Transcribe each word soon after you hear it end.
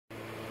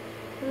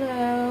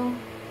Hello,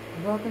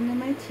 welcome to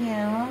my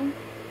channel.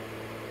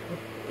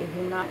 If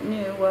you're not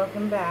new,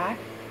 welcome back.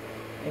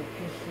 I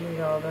appreciate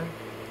all the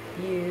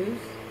views.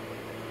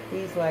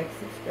 Please like,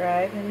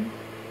 subscribe, and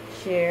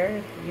share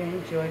if you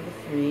enjoy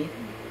this read.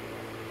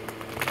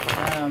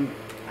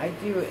 I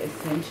do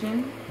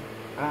Ascension.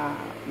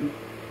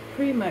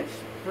 Pretty much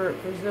for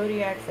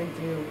Zodiacs, I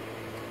do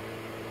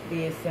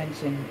the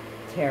Ascension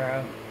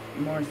Tarot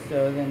more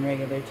so than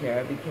regular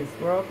tarot because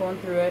we're all going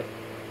through it.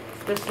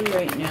 Especially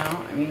right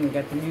now. I mean, we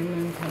got the new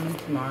moon coming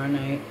tomorrow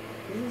night.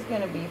 This is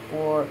going to be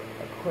for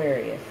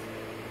Aquarius.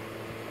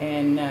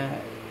 And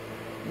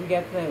like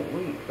I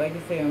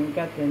say, we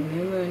got the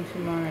new moon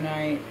tomorrow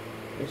night,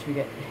 which we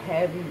got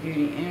heavy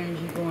duty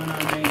energy going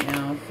on right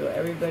now. So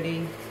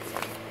everybody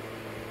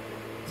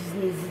just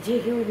needs to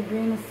take it with a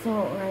grain of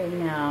salt right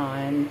now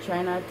and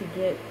try not to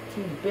get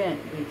too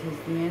bent because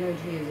the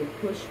energy is a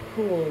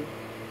push-pull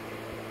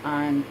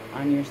on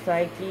your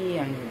psyche,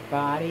 on your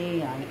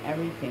body, on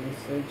everything.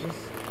 So just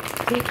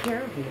take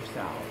care of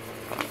yourself.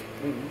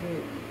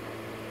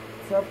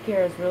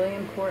 Self-care is really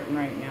important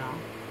right now.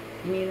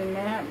 You need a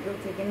nap, go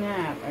take a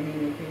nap. I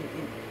mean,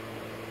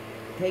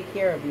 take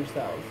care of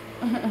yourselves.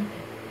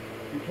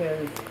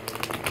 Because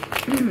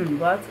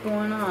lots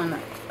going on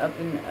up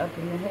in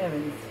the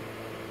heavens.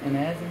 And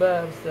as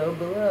above, so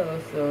below.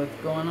 So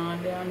it's going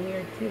on down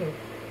here too.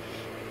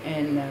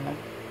 And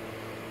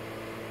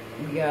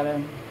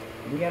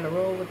we gotta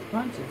roll with the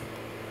punches.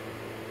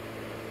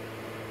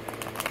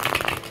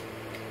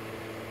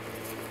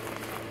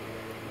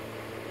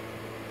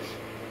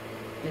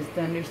 Just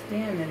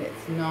understand that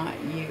it's not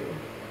you.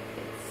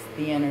 It's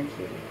the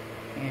energy.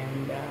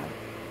 And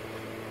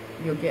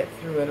you'll get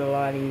through it a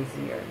lot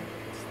easier.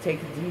 Just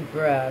take a deep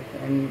breath.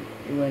 And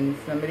when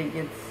somebody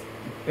gets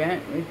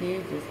bent with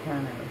you, just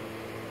kind of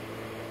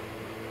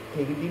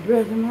take a deep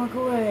breath and walk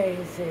away.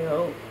 And say,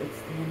 oh, it's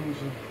the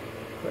energy.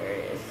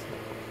 Aquarius.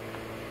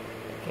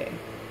 Okay.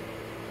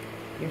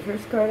 Your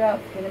first card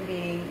out is going to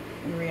be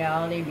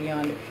Reality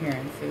Beyond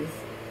Appearances.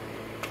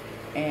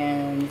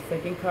 And the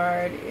second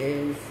card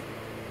is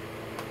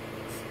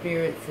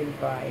Spirit's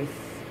Advice.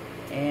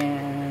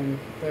 And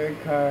the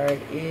third card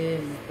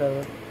is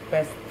the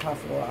best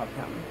possible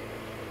outcome.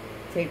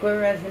 Take what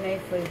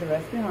resonates, leave the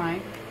rest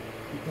behind.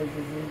 Because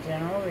this is a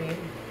general read.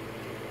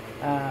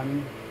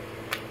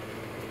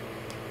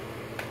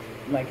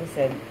 Like I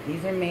said,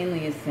 these are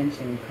mainly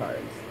Ascension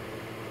cards.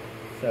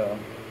 So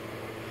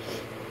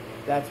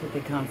that's what they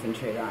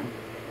concentrate on.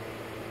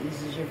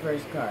 This is your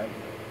first card.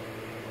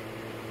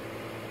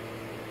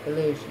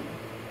 Illusion.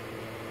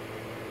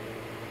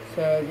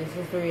 So this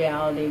is the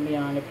reality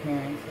beyond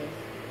appearances.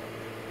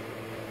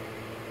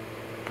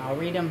 I'll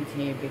read them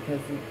to you because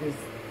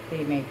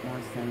they make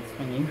more sense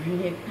when you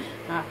read.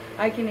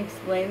 I can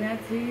explain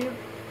that to you,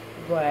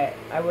 but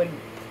I would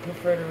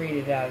prefer to read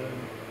it out of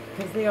them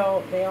because they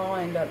all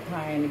end up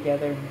tying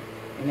together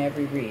in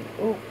every read.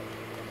 Oh,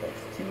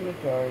 that's too many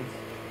cards.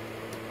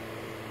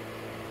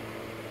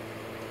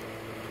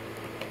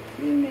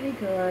 Too many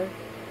cards.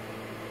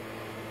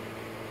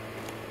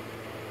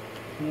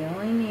 You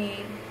only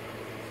need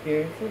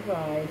Spirit's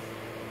Advice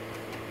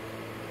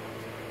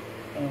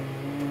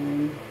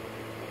and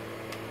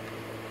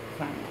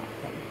Final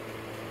Outcome.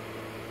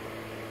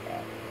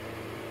 Yeah.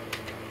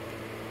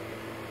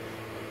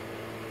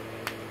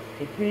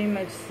 They pretty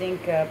much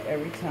sync up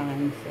every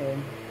time, so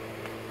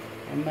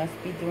I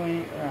must be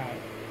doing it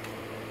right.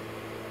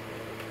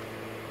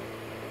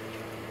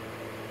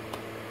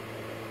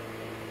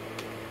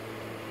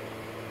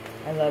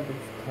 I love these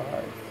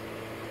cards.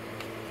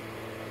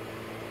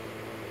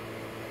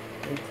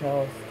 They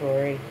tell a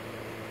story.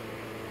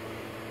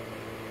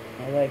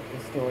 I like the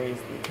stories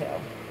they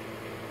tell.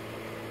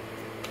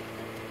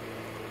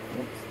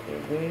 Oops, there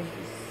goes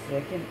the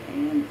second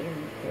and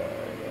third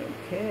card.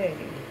 Okay.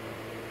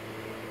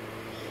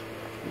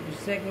 Your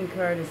second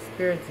card is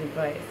Spirit's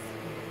Advice.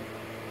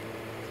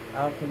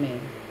 Alchemy.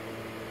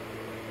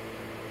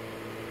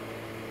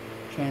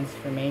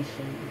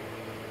 Transformation.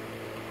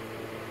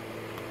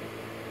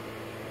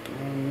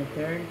 And the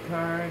third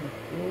card,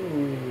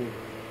 ooh,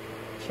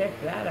 check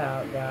that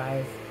out,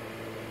 guys.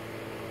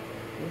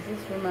 This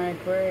is for my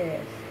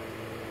Aquarius.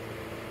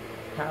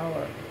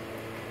 Power.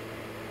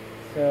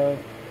 So,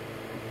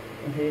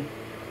 it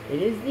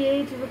is the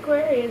age of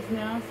Aquarius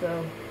now,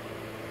 so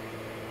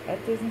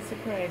that doesn't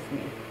surprise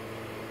me.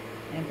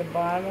 At the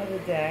bottom of the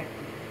deck,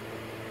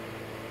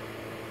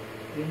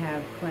 we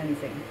have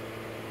Cleansing.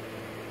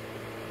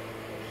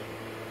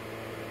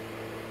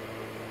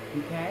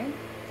 Okay?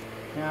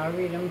 Now I'll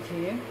read them to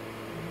you.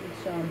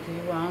 I'll show them to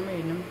you while I'm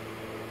reading them.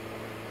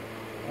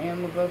 And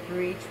we'll go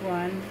through each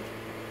one.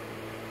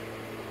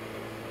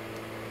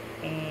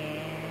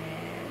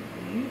 And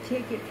you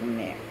take it from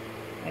there.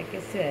 Like I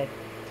said,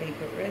 take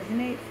what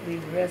resonates,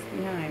 leave the rest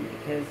behind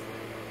because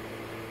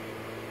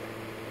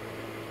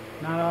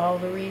not all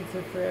the reads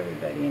are for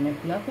everybody. And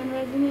if nothing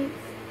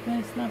resonates, then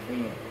it's not for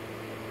you.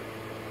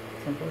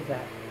 Simple as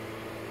that.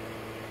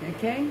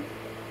 Okay?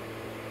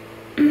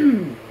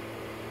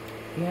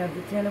 You have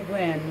the Ten of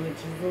Wind, which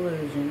is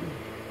illusion.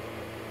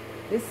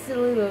 This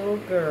silly little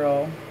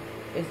girl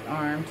is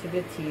armed to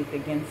the teeth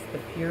against the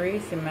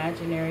furious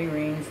imaginary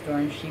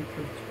rainstorm she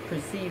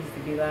perceives to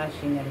be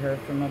lashing at her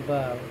from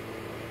above.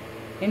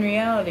 In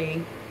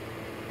reality,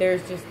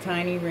 there's just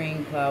tiny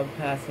rain cloud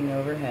passing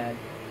overhead,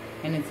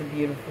 and it's a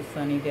beautiful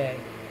sunny day.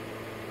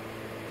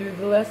 Through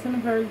the lesson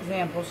of her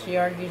example, she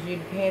argues you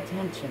to pay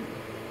attention.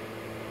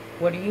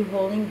 What are you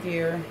holding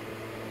dear,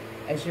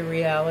 as your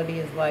reality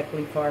is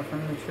likely far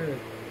from the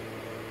truth?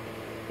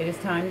 It is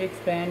time to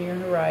expand your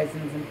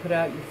horizons and put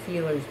out your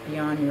feelers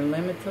beyond your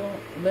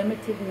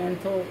limited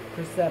mental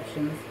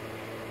perceptions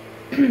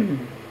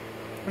and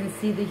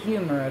see the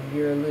humor of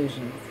your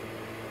illusions.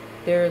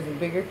 There is a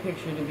bigger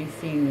picture to be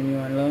seen when you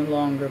are no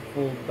longer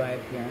fooled by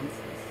appearances.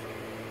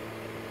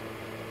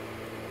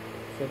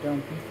 So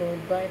don't be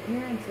fooled by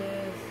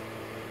appearances.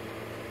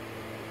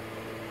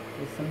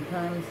 Because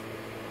sometimes,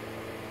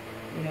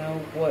 you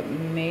know, what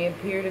may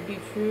appear to be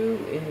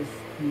true is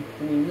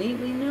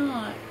completely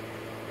not.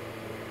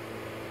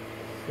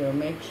 So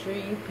make sure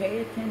you pay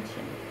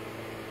attention.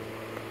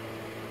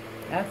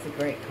 That's a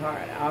great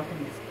card.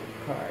 Alchemist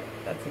card.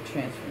 That's a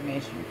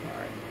transformation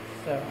card.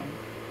 So,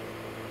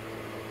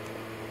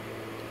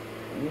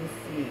 we'll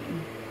see.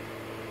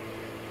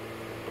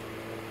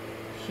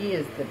 She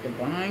is the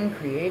divine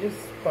creative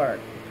spark,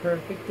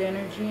 perfect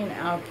energy and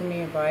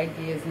alchemy of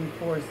ideas and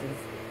forces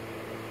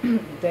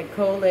that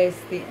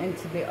coalesce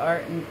into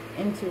art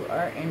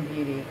and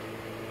beauty.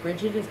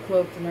 Bridget is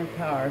cloaked in her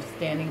power,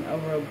 standing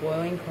over a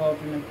boiling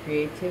cauldron of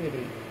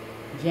creativity,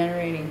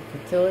 generating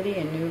fertility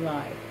and new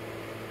life.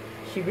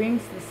 She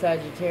brings the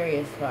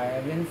Sagittarius fire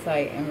of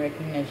insight and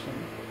recognition,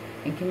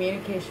 and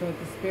communication with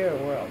the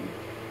spirit world.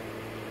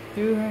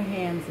 Through her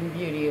hands and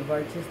beauty of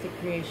artistic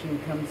creation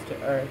comes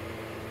to earth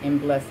in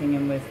blessing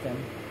and wisdom.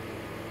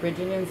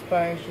 Bridget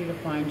inspires you to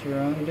find your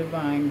own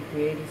divine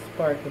creative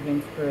spark of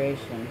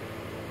inspiration,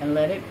 and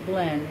let it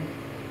blend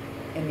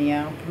in the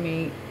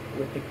alchemy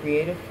with the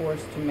creative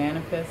force to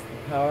manifest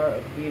the power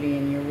of beauty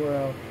in your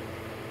world.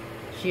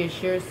 She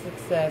assures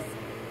success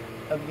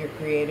of your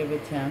creative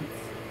attempts,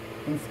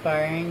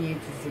 inspiring you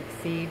to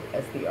succeed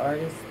as the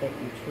artist that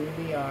you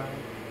truly are.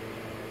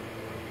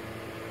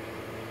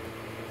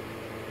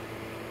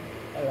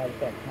 I like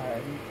that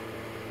card.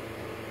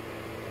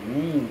 And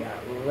then you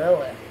got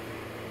Lilith.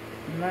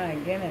 My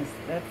goodness,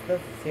 that's a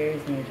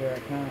serious major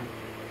arcana.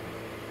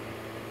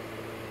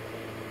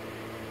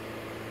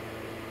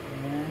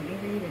 Let me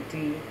read it to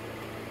you.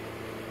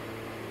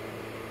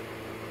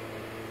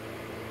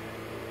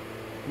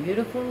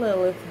 Beautiful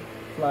Lilith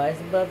flies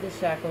above the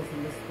shackles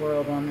of this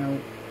world on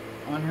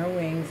her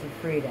wings of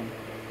freedom,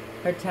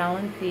 her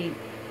taloned feet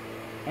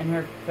and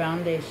her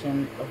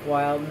foundation of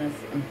wildness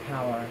and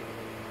power.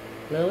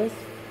 Lilith's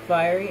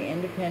fiery,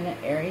 independent,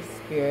 airy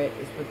spirit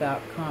is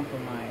without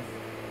compromise,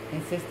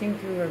 insisting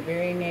through her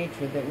very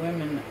nature that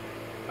women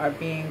are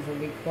beings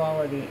of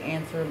equality,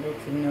 answerable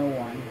to no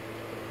one.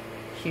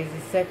 She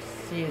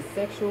is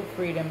sexual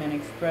freedom and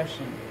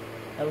expression,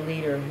 a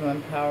leader who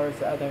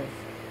empowers others.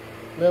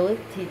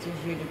 Lilith teaches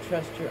you to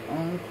trust your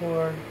own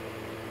core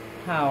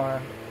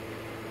power,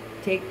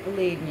 take the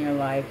lead in your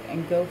life,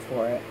 and go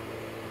for it.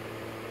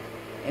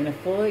 In a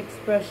full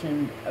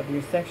expression of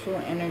your sexual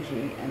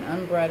energy and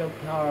unbridled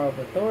power of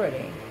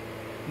authority,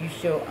 you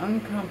show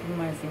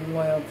uncompromising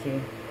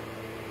loyalty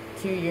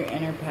to your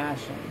inner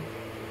passion.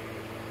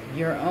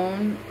 Your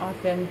own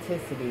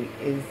authenticity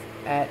is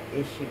at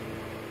issue.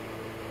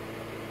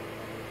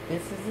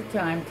 This is the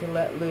time to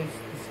let loose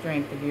the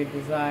strength of your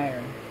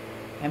desire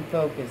and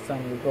focus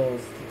on your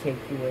goals to take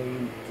you where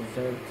you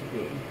deserve to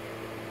be.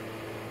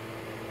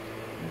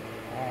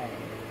 Okay.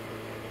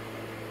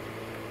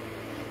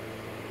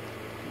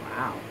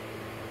 Wow.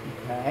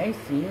 Okay,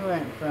 so you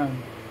went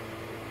from,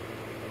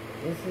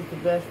 this is the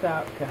best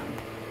outcome.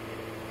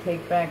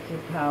 Take back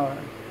your power.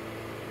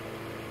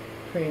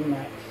 Pretty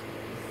much.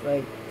 It's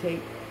like,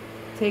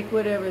 take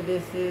whatever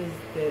this is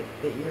that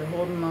you're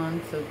holding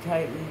on so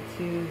tightly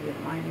to that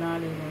might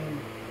not even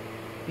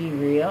be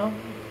real,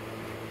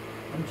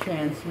 and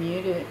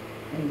transmute it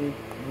into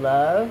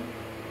love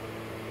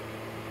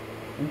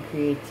and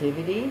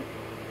creativity.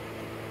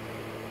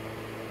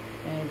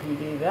 And if you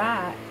do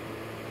that,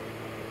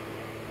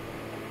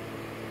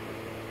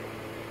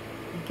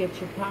 you get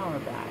your power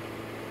back.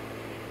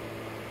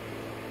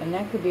 And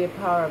that could be a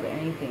power of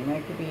anything.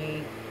 That could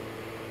be,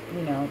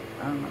 you know,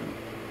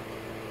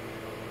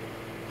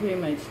 pretty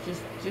much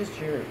just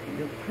your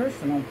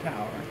personal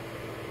power.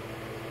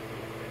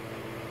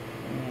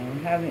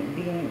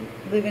 You know,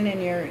 living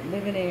in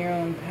your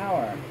own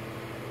power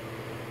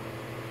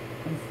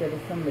instead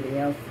of somebody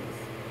else's.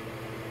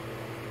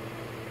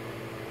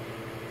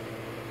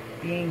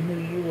 Being who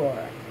you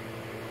are.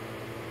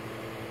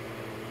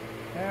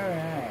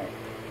 Alright.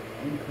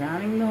 And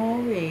crowning the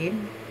whole read,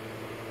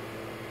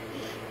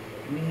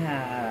 we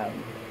have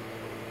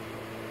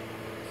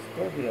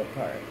Scorpio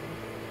card.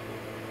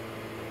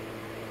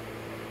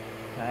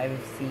 Five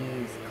of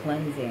Seas,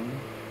 cleansing.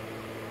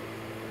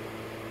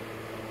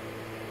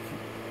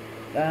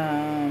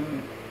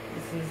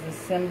 This is a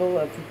symbol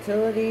of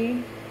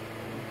fertility.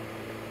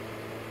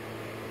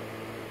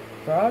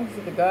 Frogs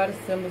are the goddess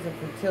symbols of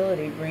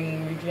fertility,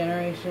 bringing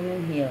regeneration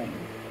and healing.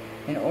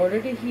 In order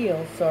to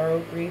heal, sorrow,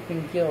 grief,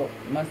 and guilt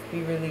must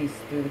be released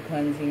through the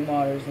cleansing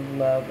waters of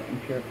love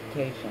and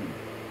purification.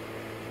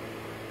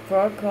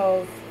 Frog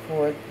calls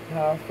forth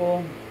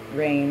powerful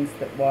rains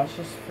that wash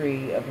us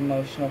free of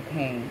emotional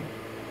pain.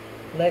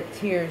 Let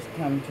tears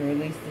come to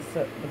release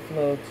the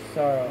flow to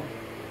sorrow.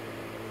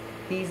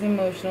 These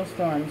emotional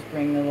storms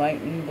bring the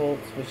lightning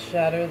bolts which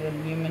shatter the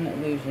human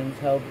illusions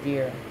held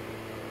dear,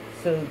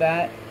 so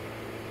that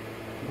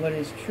what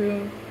is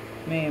true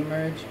may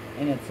emerge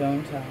in its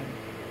own time.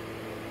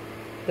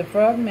 The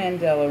Frog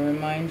Mandala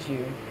reminds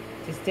you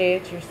to stay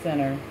at your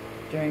center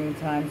during the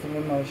times of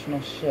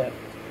emotional shift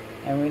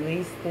and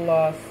release the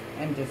loss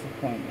and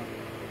disappointment.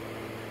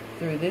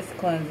 Through this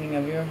cleansing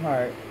of your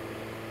heart,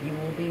 you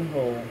will be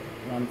whole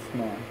once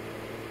more.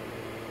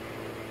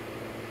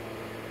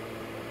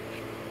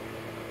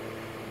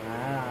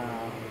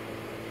 Wow.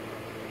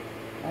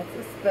 That's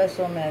a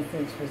special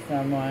message for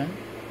someone.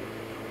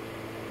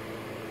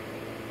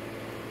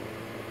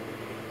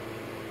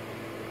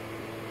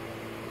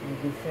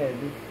 Like I said,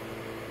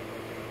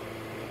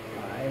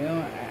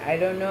 I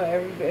don't know.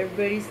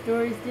 Everybody's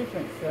story is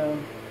different, so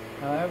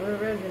however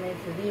it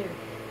resonates with you.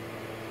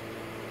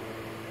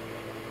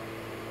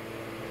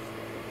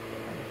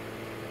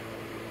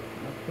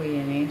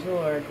 Queen Angel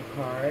Oracle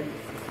card.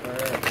 This is for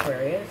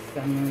Aquarius,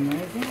 Sun, Moon,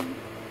 Rising.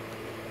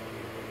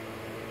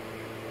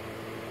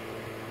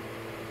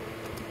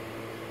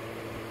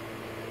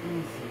 Let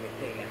me see what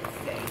they got to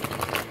say.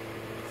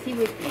 See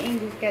what the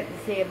angels got to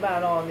say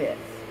about all this.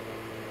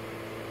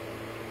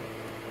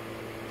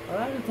 A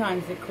lot of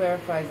times it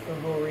clarifies the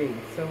whole read,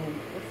 so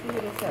let's see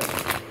what it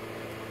says.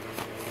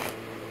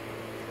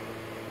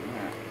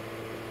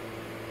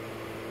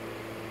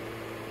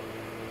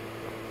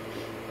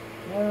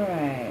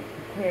 Alright,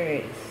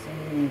 Aquarius, Sun,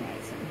 Moon,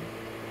 Rising.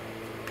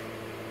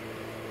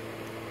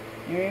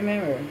 And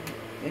remember,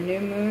 the new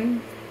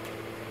moon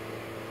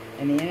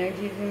and the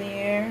energies in the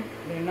air,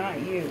 they're not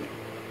you.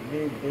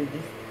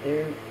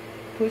 They're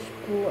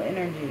push-pull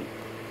energy.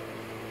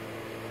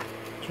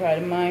 Try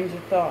to mind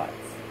your thoughts,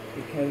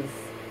 because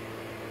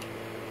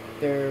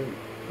they're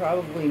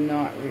probably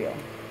not real.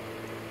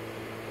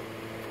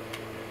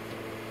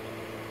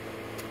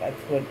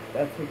 That's what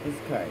this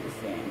card is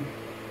saying.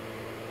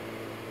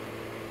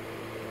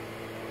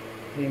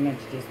 Pretty much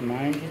just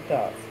mind your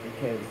thoughts,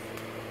 because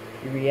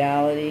your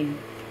reality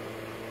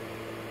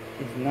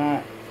is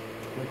not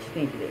what you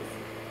think it is.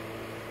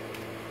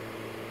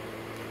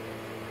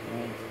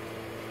 Right?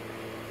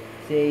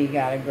 Say you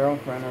got a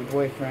girlfriend or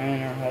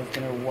boyfriend or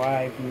husband or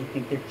wife and you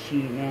think they're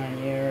cheating on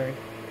you,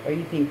 or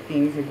you think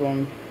things are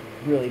going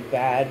really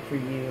bad for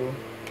you.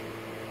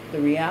 The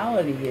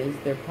reality is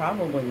they're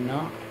probably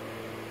not.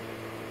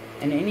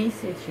 In any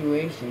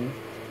situation,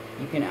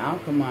 you can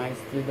alchemize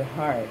through the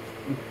heart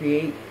and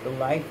create the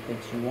life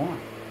that you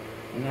want.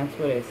 And that's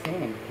what it's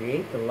saying.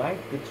 Create the life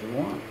that you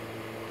want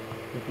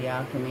with the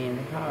alchemy and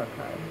the power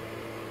card.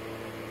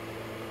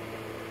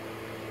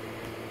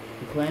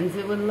 And cleanse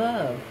it with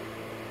love.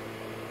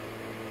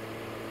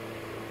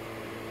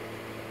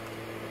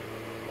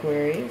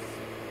 Aquarius.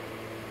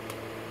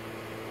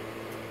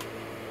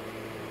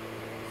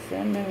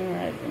 Sun, Moon,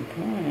 Rising.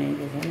 Come on,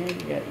 angels. I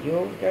know you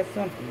always got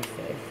something to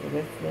say. So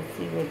let's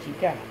see what you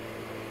got.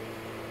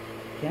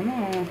 Come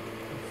on.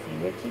 Let's see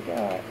what you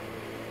got.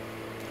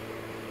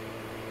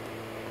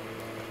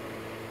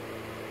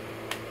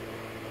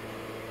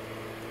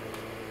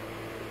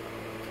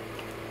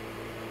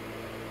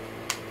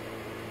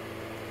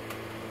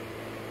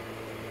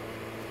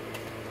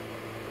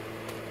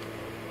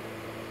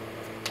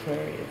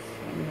 Aquarius,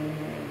 Sun, Moon,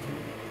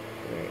 Rising.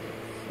 Aquarius,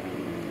 Sun,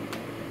 Moon,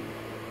 Rising.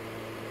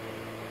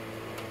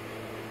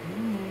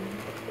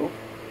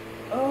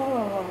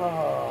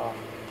 Oh,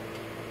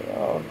 they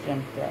all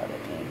jumped out at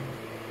me.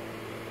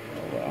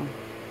 Oh well.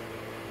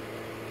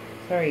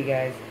 Sorry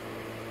guys.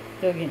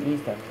 Still getting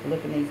used to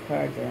flipping these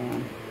cards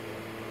around.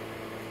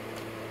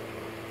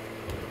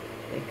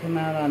 They come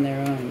out on their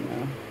own, you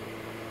know.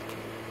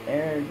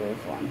 There goes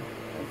one.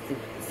 Let's see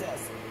what this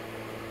says.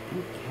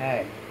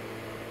 Okay.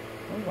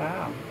 Oh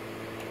wow.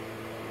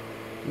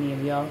 Any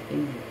of y'all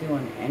think you're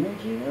doing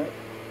energy work?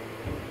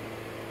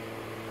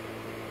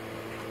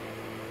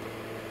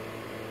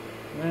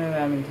 What have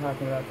I been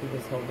talking about through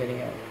this whole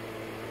video?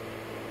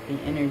 The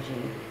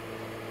energy.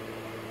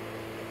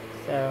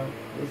 So,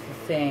 this is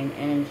saying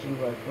energy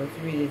work. Let's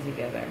read it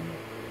together.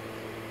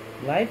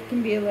 Life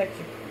can be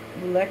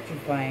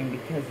electrifying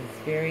because its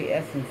very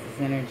essence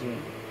is energy.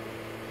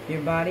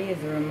 Your body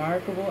is a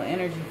remarkable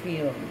energy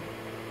field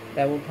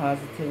that will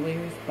positively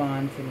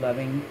respond to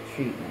loving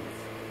treatments.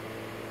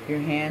 Your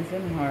hands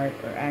and heart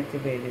are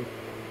activated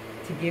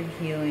to give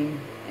healing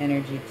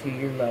energy to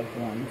your loved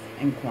ones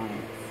and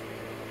clients.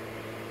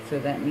 So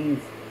that means,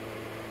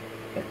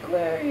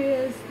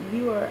 Aquarius,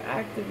 you are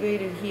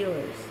activated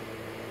healers.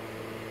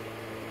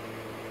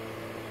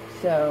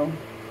 So,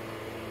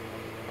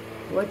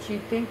 what you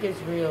think is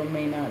real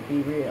may not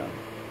be real.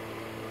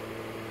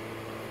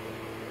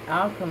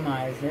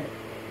 Alchemize it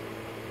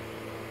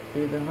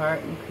through the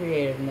heart and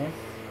creativeness.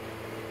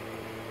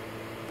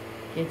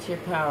 Get your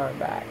power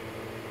back.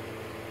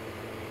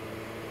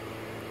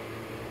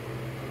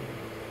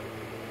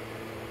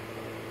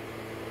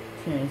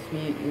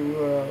 Transmute your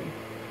world.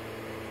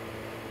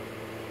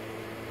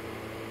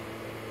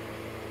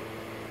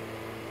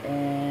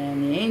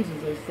 And the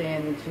angels are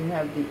saying that you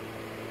have the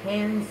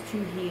hands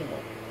to heal.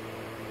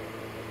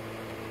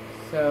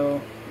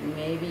 So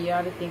maybe you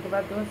ought to think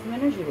about doing some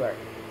energy work.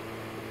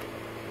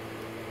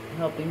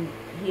 Helping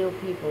heal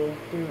people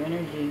through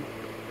energy,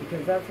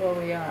 because that's what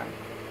we are.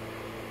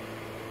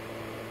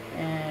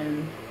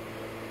 And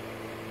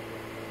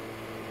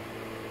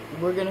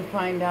we're going to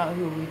find out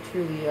who we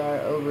truly are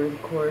over the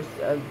course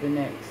of the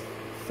next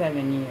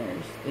 7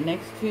 years. The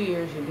next 2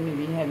 years are going to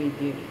be heavy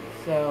duty.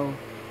 So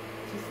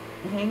just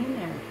hang in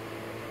there.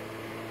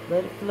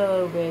 Let it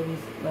flow, babies.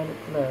 Let it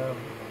flow.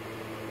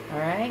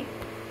 Alright?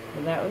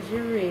 Well, that was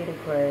your read,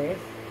 Aquarius.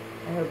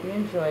 I hope you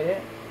enjoyed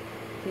it.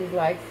 Please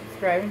like,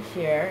 subscribe, and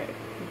share if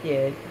you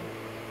did.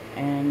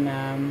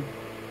 And,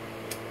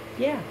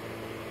 yeah.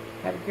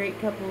 Have a great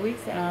couple of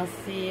weeks, and I'll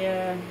see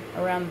you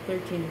around the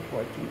 13th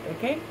or 14th,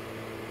 okay?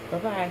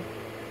 Bye-bye.